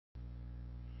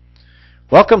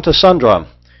Welcome to SunDrum.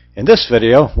 In this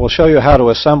video, we'll show you how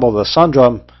to assemble the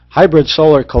SunDrum hybrid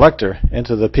solar collector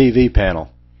into the PV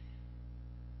panel.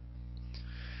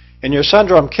 In your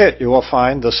SunDrum kit, you will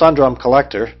find the SunDrum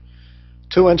collector,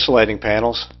 2 insulating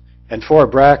panels, and 4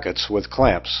 brackets with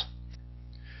clamps.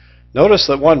 Notice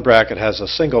that one bracket has a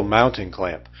single mounting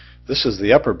clamp. This is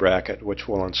the upper bracket, which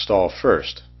we'll install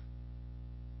first.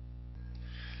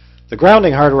 The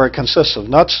grounding hardware consists of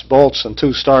nuts, bolts, and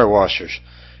 2 star washers.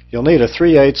 You'll need a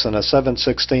 3/8 and a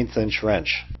 7/16 inch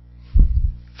wrench.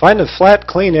 Find a flat,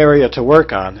 clean area to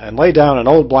work on and lay down an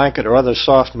old blanket or other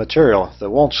soft material that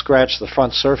won't scratch the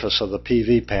front surface of the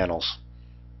PV panels.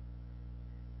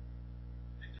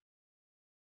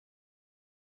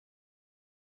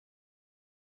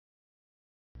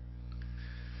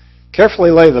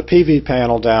 Carefully lay the PV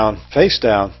panel down, face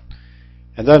down,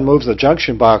 and then move the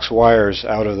junction box wires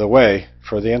out of the way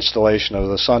for the installation of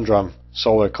the SunDrum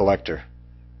solar collector.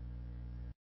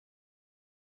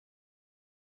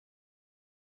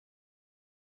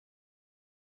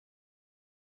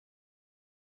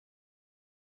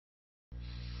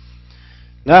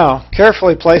 Now,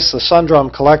 carefully place the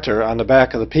SunDrum collector on the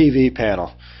back of the PV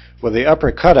panel with the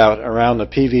upper cutout around the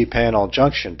PV panel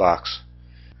junction box.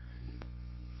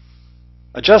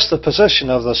 Adjust the position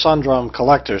of the SunDrum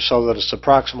collector so that it's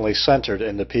approximately centered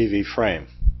in the PV frame.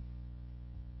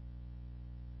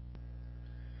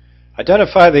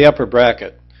 Identify the upper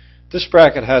bracket. This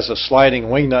bracket has a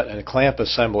sliding wing nut and clamp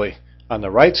assembly on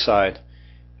the right side,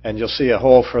 and you'll see a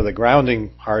hole for the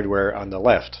grounding hardware on the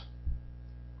left.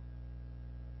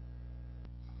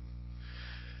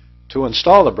 To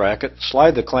install the bracket,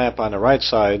 slide the clamp on the right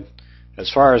side as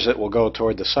far as it will go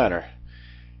toward the center,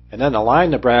 and then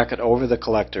align the bracket over the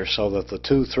collector so that the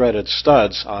 2 threaded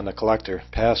studs on the collector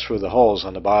pass through the holes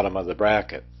on the bottom of the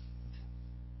bracket.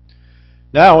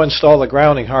 Now install the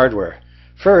grounding hardware.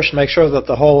 First, make sure that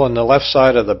the hole in the left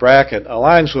side of the bracket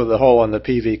aligns with the hole in the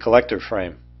PV collector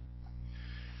frame.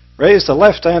 Raise the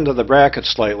left end of the bracket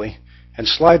slightly and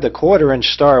slide the 1/4 inch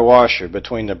star washer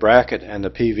between the bracket and the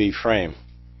PV frame.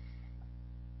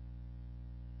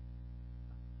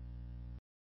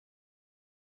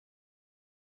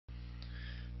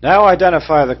 Now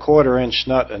identify the 1/4 inch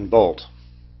nut and bolt.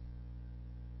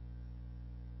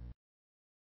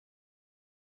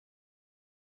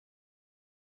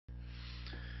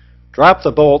 Drop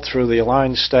the bolt through the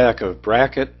aligned stack of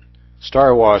bracket,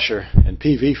 star washer, and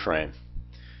PV frame,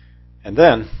 and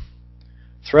then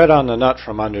thread on the nut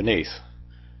from underneath,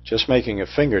 just making it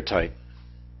finger tight.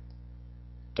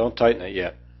 Don't tighten it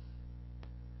yet.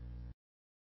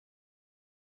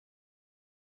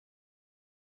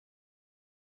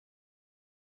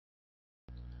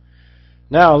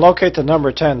 Now locate the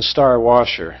number 10 star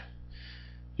washer.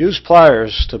 Use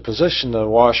pliers to position the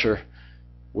washer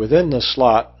within the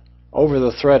slot over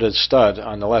the threaded stud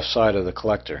on the left side of the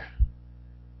collector.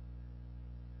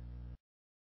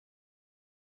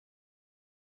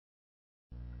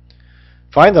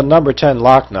 Find the number 10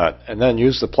 lock nut and then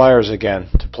use the pliers again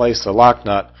to place the lock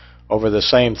nut over the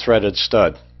same threaded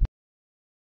stud.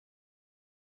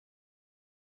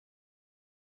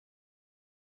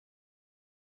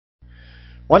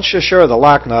 Once you're sure the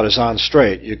lock nut is on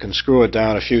straight, you can screw it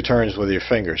down a few turns with your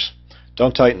fingers.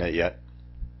 Don't tighten it yet.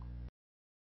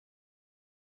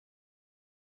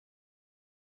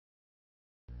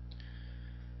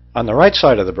 On the right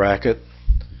side of the bracket,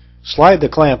 slide the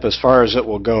clamp as far as it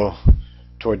will go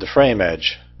toward the frame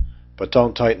edge, but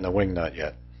don't tighten the wing nut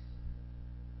yet.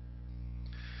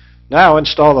 Now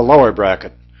install the lower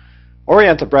bracket.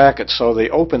 Orient the bracket so the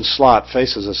open slot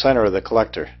faces the center of the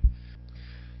collector.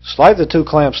 Slide the 2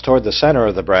 clamps toward the center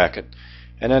of the bracket,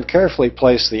 and then carefully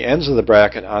place the ends of the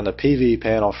bracket on the PV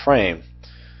panel frame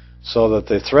so that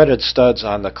the threaded studs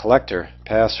on the collector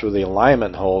pass through the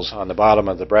alignment holes on the bottom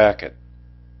of the bracket.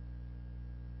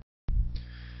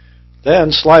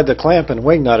 Then slide the clamp and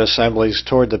wing nut assemblies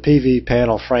toward the PV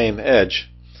panel frame edge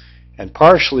and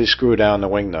partially screw down the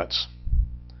wing nuts.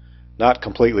 Not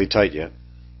completely tight yet.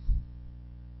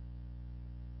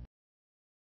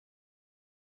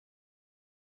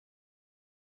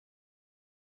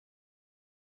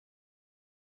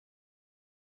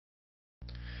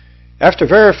 After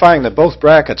verifying that both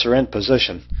brackets are in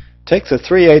position, take the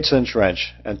 3/8 inch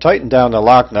wrench and tighten down the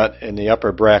lock nut in the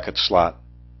upper bracket slot.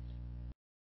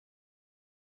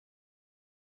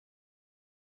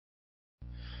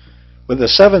 With the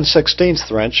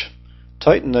 7/16 wrench,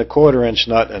 tighten the 1/4 inch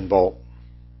nut and bolt.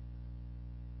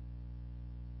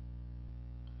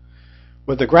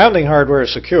 With the grounding hardware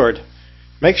secured,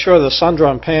 make sure the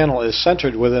SunDrum panel is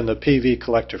centered within the PV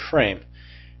collector frame,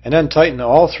 and then tighten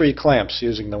all 3 clamps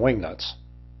using the wing nuts.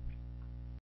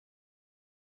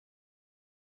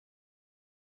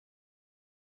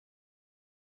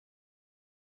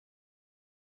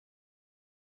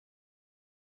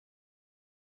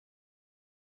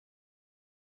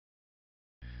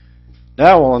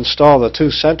 Now we'll install the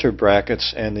two center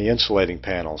brackets and the insulating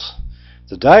panels.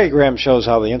 The diagram shows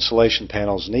how the insulation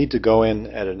panels need to go in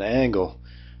at an angle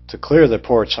to clear the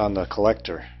ports on the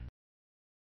collector.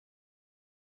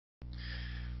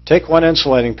 Take one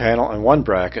insulating panel and one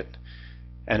bracket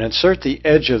and insert the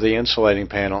edge of the insulating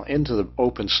panel into the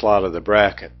open slot of the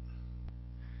bracket.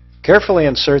 Carefully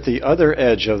insert the other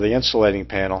edge of the insulating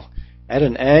panel at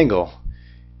an angle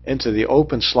into the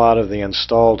open slot of the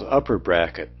installed upper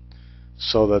bracket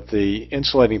so that the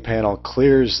insulating panel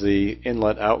clears the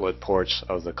inlet-outlet ports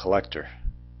of the collector.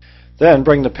 Then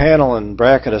bring the panel and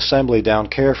bracket assembly down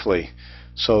carefully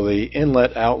so the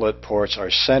inlet-outlet ports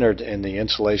are centered in the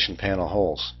insulation panel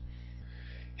holes.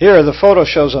 Here the photo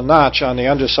shows a notch on the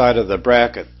underside of the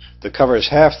bracket that covers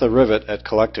half the rivet at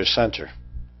collector center.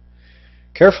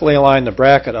 Carefully align the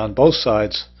bracket on both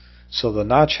sides so the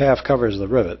notch half covers the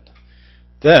rivet.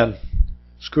 Then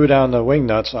screw down the wing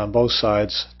nuts on both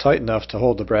sides tight enough to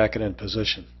hold the bracket in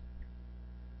position.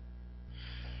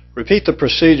 Repeat the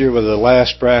procedure with the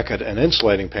last bracket and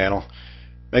insulating panel,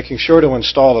 making sure to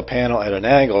install the panel at an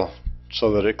angle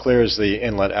so that it clears the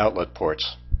inlet-outlet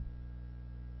ports.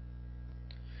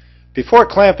 Before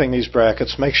clamping these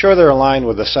brackets, make sure they're aligned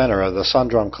with the center of the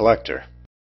SunDrum collector.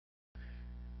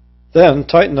 Then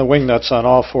tighten the wing nuts on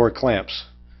all four clamps.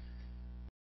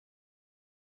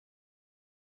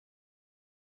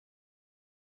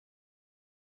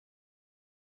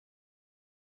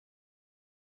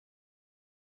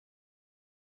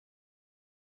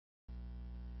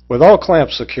 With all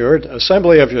clamps secured,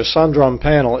 assembly of your SunDrum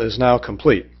panel is now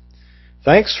complete.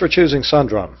 Thanks for choosing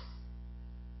SunDrum.